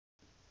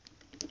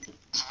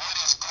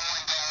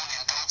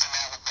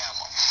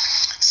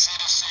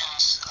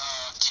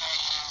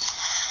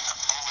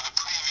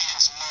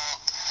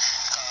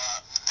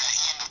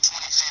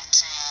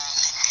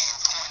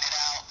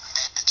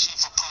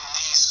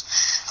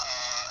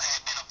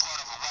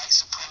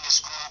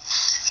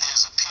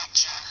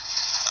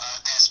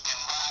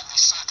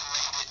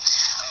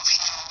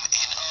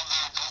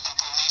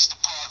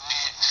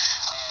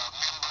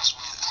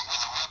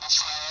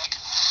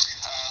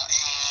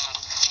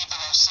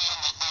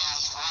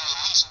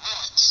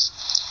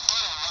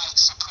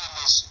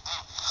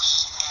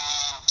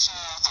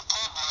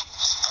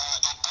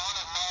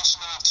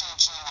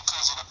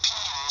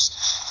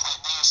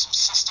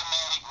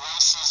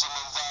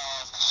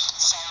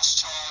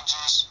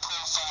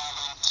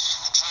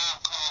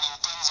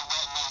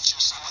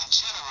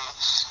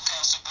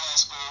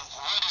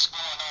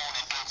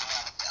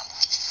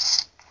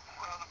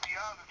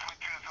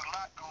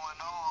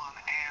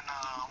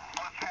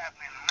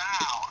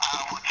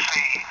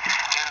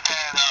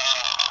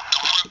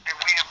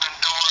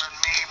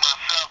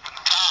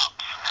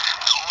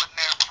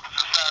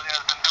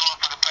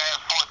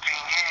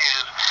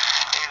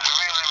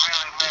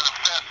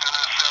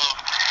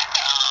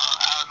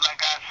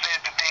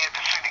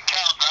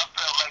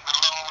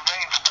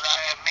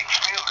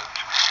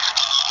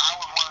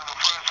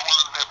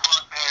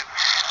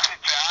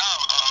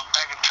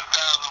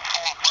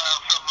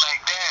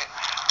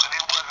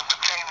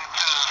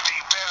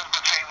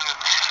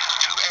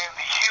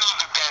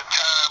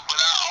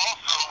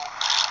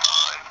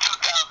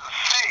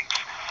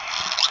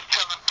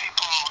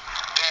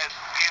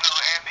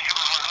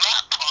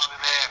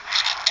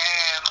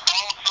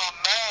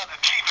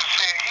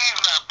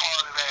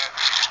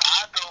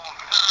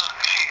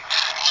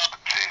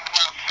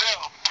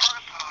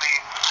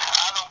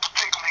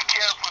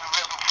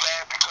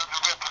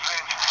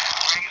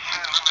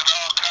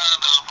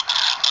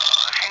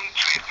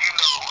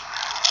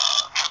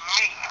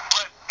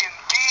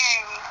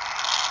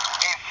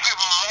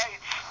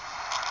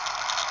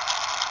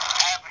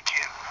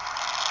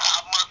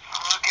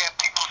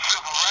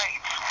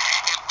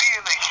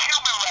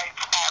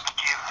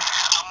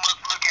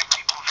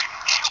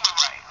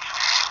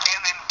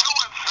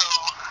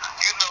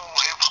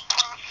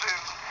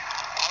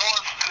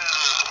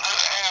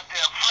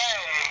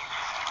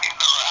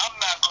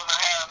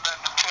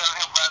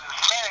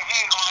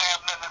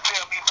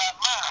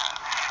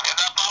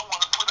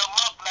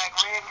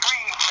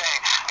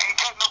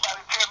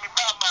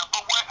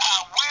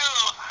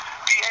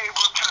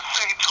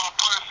say to a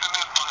person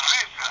in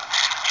position,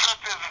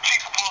 such as the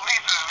chief of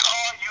police, is,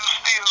 are you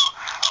still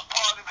a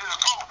part of this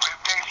group? If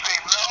they say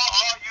no,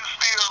 are you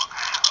still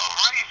a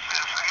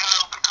racist?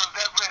 Because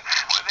that's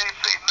when they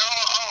say no,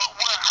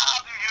 well, how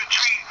do you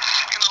treat,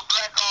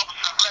 black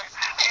officers?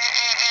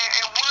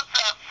 And once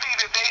I see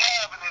that they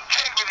have an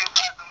integrity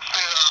about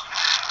themselves,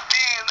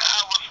 then I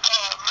will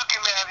start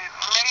looking at it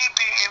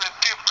maybe in a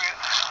different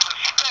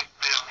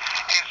perspective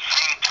and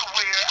see to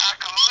where I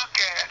can look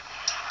at,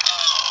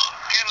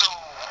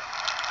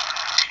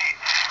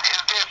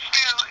 is there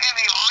still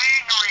any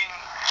lingering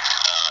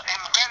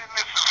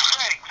embeddedness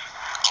effects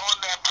on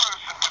that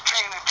person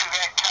pertaining to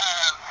that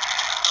kind of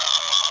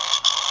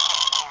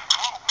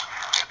group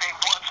that they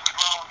once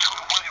belonged to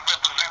and what it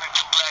represented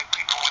to black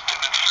people within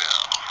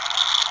themselves?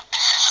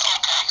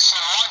 Okay, so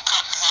one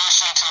could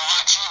listen to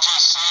what you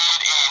just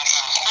said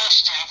and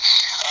question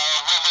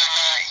whether or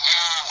not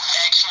you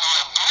actually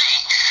agree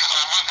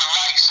with the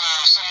likes of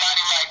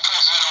somebody like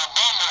President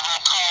Obama, who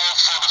called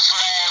for the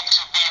flag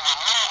to be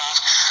removed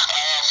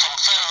from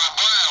federal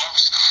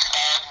grounds.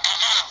 Do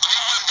you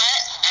agree with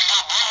that? Do you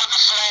agree with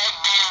the flag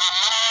being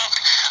removed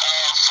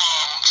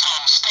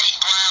from state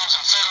grounds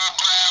and federal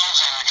grounds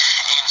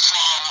and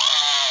from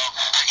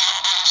the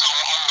emblems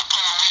on the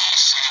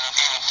police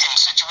and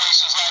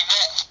situations like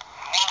that?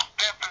 Most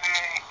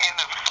definitely and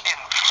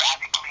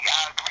emphatically,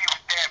 I agree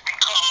with that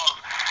because,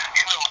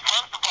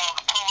 first of all,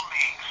 the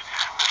police,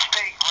 the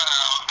state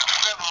grounds, the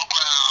federal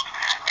grounds,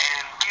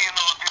 and being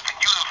on different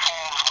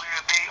uniforms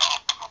where they are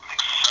public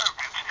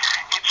servants,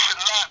 it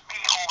should not be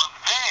on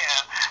there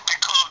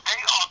because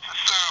they ought to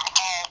serve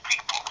all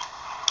people.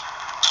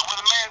 Now, when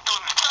a man's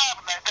doing his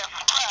private life, that's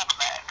his private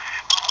life.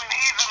 But when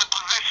he's in a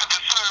position to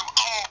serve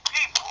all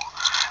people,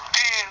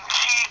 then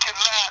he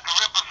cannot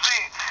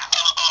represent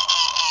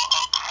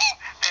a group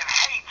that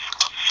hates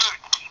a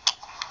certain people.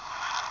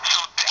 So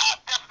I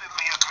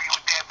definitely agree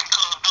with that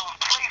because those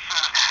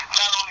places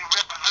not only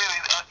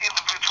represented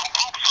individual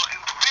groups or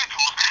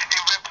individuals,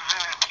 it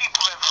represented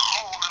people as a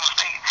whole in the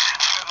state,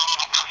 federal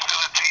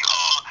facility,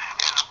 or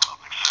as a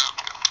public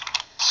servant.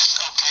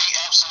 Okay,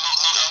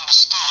 absolutely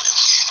understood.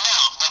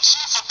 Now, the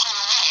chief of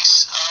police,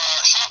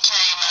 he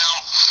came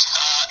out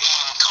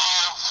and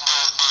called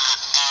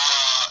the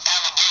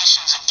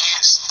allegations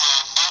against the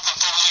Dothan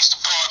Police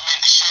Department,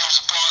 the Sheriff's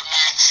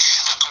Department,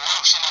 the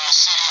corruption in the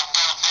city of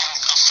Dothan,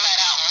 a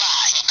flat-out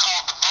lie. He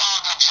called the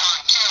blogger John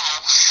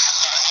Carroll,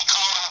 he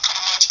called him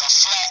pretty much a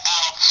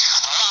flat-out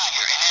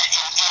liar.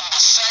 And in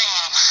the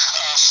same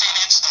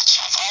sentence, the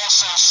chief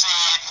also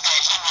said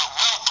that he would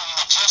welcome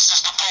the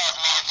Justice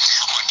Department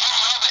or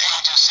any other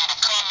agency to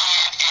come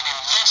in and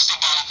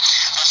investigate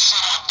the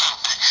city of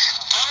Dothan.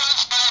 Does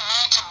there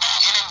need to be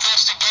an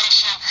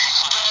investigation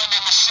done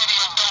in the city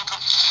of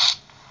Dothan?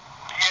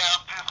 Yeah,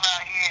 I'm just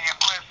not hearing your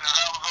questions.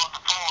 I was on